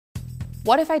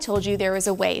What if I told you there was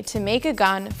a way to make a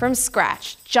gun from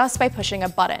scratch just by pushing a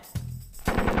button?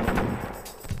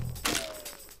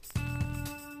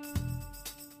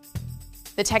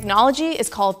 The technology is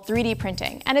called 3D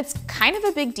printing, and it's kind of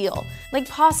a big deal, like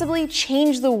possibly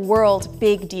change the world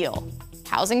big deal.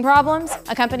 Housing problems?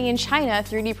 A company in China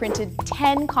 3D printed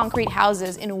 10 concrete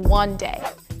houses in one day.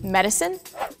 Medicine?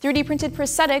 3D printed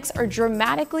prosthetics are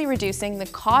dramatically reducing the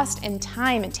cost and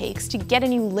time it takes to get a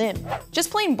new limb.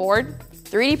 Just plain bored?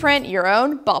 3D print your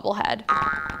own bobblehead.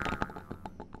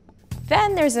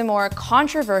 Then there's the more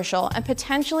controversial and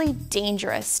potentially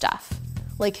dangerous stuff,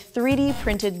 like 3D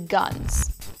printed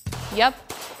guns.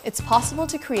 Yep, it's possible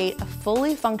to create a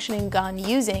fully functioning gun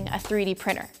using a 3D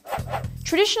printer.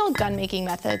 Traditional gun making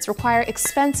methods require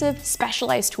expensive,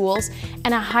 specialized tools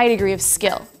and a high degree of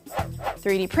skill.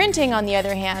 3D printing, on the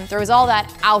other hand, throws all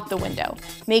that out the window,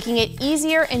 making it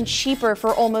easier and cheaper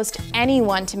for almost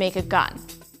anyone to make a gun.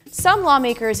 Some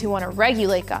lawmakers who want to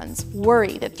regulate guns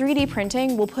worry that 3D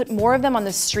printing will put more of them on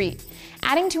the street,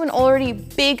 adding to an already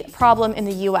big problem in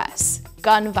the US,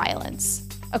 gun violence.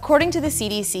 According to the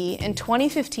CDC, in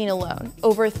 2015 alone,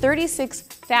 over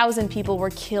 36,000 people were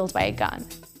killed by a gun.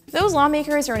 Those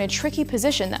lawmakers are in a tricky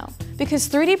position though, because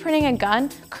 3D printing a gun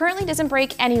currently doesn't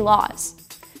break any laws.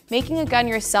 Making a gun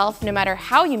yourself, no matter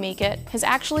how you make it, has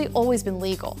actually always been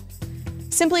legal.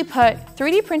 Simply put,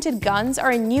 3D printed guns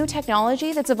are a new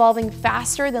technology that's evolving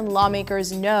faster than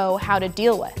lawmakers know how to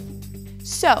deal with.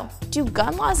 So, do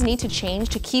gun laws need to change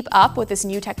to keep up with this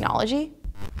new technology?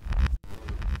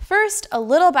 First, a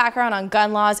little background on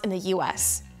gun laws in the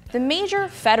US. The major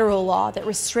federal law that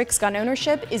restricts gun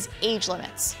ownership is age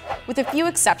limits. With a few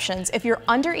exceptions, if you're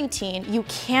under 18, you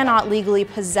cannot legally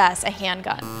possess a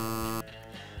handgun.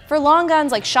 For long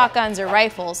guns like shotguns or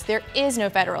rifles, there is no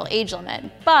federal age limit,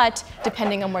 but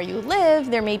depending on where you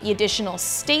live, there may be additional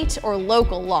state or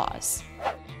local laws.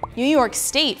 New York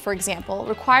State, for example,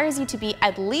 requires you to be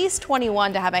at least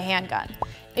 21 to have a handgun.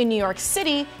 In New York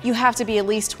City, you have to be at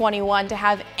least 21 to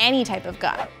have any type of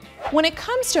gun. When it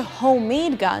comes to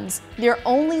homemade guns, they're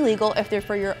only legal if they're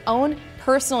for your own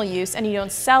personal use and you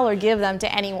don't sell or give them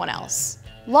to anyone else.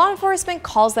 Law enforcement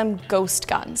calls them ghost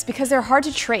guns because they're hard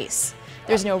to trace.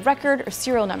 There's no record or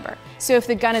serial number, so if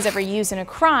the gun is ever used in a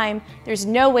crime, there's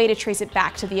no way to trace it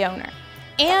back to the owner.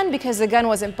 And because the gun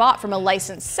wasn't bought from a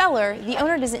licensed seller, the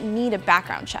owner doesn't need a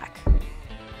background check.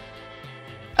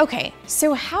 Okay,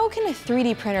 so how can a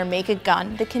 3D printer make a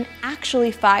gun that can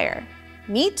actually fire?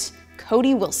 Meet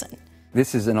Cody Wilson.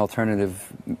 This is an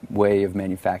alternative way of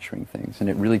manufacturing things, and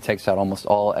it really takes out almost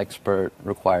all expert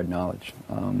required knowledge.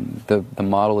 The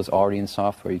model is already in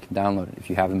software. You can download it. If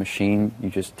you have a machine, you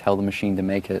just tell the machine to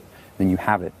make it, then you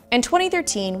have it. In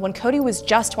 2013, when Cody was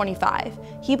just 25,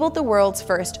 he built the world's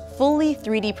first fully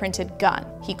 3D printed gun.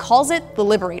 He calls it the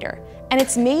Liberator, and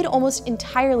it's made almost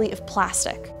entirely of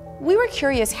plastic. We were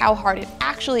curious how hard it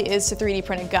actually is to 3D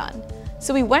print a gun,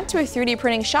 so we went to a 3D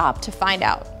printing shop to find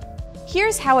out.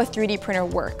 Here's how a 3D printer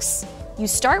works. You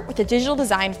start with a digital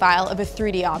design file of a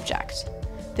 3D object.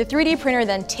 The 3D printer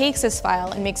then takes this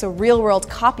file and makes a real-world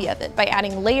copy of it by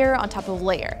adding layer on top of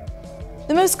layer.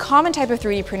 The most common type of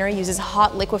 3D printer uses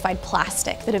hot liquefied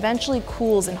plastic that eventually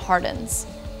cools and hardens.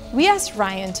 We asked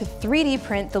Ryan to 3D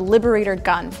print the Liberator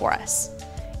gun for us.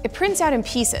 It prints out in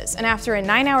pieces, and after a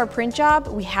 9-hour print job,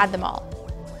 we had them all.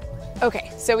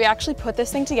 Okay, so we actually put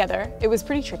this thing together. It was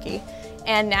pretty tricky.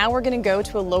 And now we're gonna go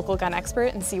to a local gun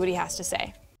expert and see what he has to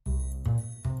say.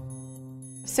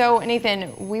 So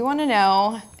Nathan, we wanna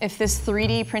know if this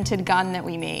 3D printed gun that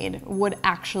we made would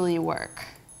actually work.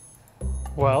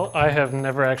 Well, I have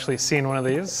never actually seen one of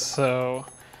these, so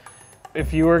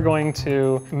if you were going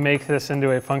to make this into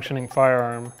a functioning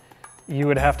firearm, you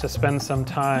would have to spend some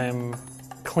time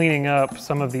cleaning up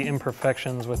some of the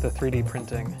imperfections with the 3D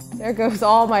printing. There goes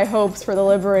all my hopes for the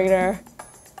Liberator.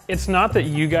 It's not that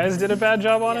you guys did a bad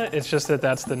job on it, it's just that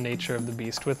that's the nature of the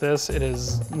beast with this. It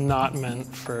is not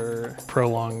meant for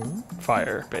prolonged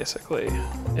fire, basically.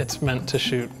 It's meant to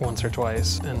shoot once or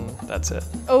twice, and that's it.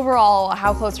 Overall,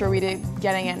 how close were we to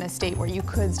getting it in a state where you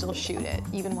could still shoot it,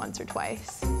 even once or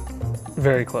twice?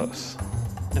 Very close,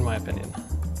 in my opinion.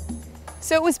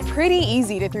 So it was pretty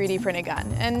easy to 3D print a gun,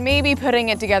 and maybe putting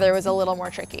it together was a little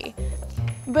more tricky.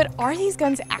 But are these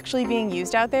guns actually being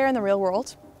used out there in the real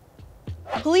world?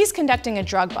 Police conducting a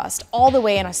drug bust all the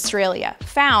way in Australia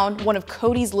found one of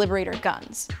Cody's Liberator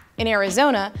guns. In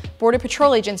Arizona, Border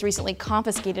Patrol agents recently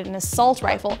confiscated an assault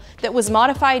rifle that was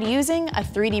modified using a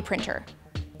 3D printer.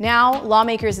 Now,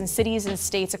 lawmakers in cities and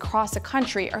states across the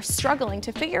country are struggling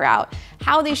to figure out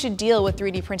how they should deal with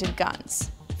 3D printed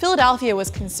guns. Philadelphia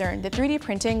was concerned that 3D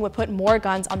printing would put more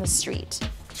guns on the street.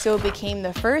 so it became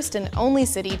the first and only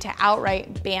city to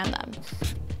outright ban them.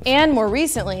 And more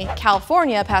recently,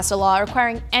 California passed a law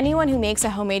requiring anyone who makes a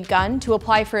homemade gun to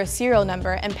apply for a serial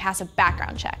number and pass a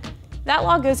background check. That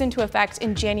law goes into effect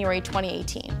in January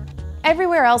 2018.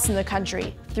 Everywhere else in the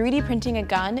country, 3D printing a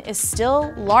gun is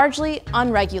still largely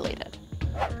unregulated.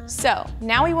 So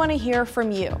now we want to hear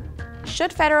from you.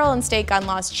 Should federal and state gun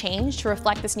laws change to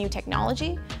reflect this new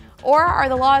technology? Or are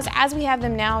the laws as we have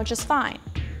them now just fine?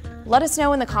 Let us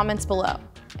know in the comments below.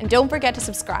 And don't forget to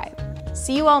subscribe.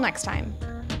 See you all next time.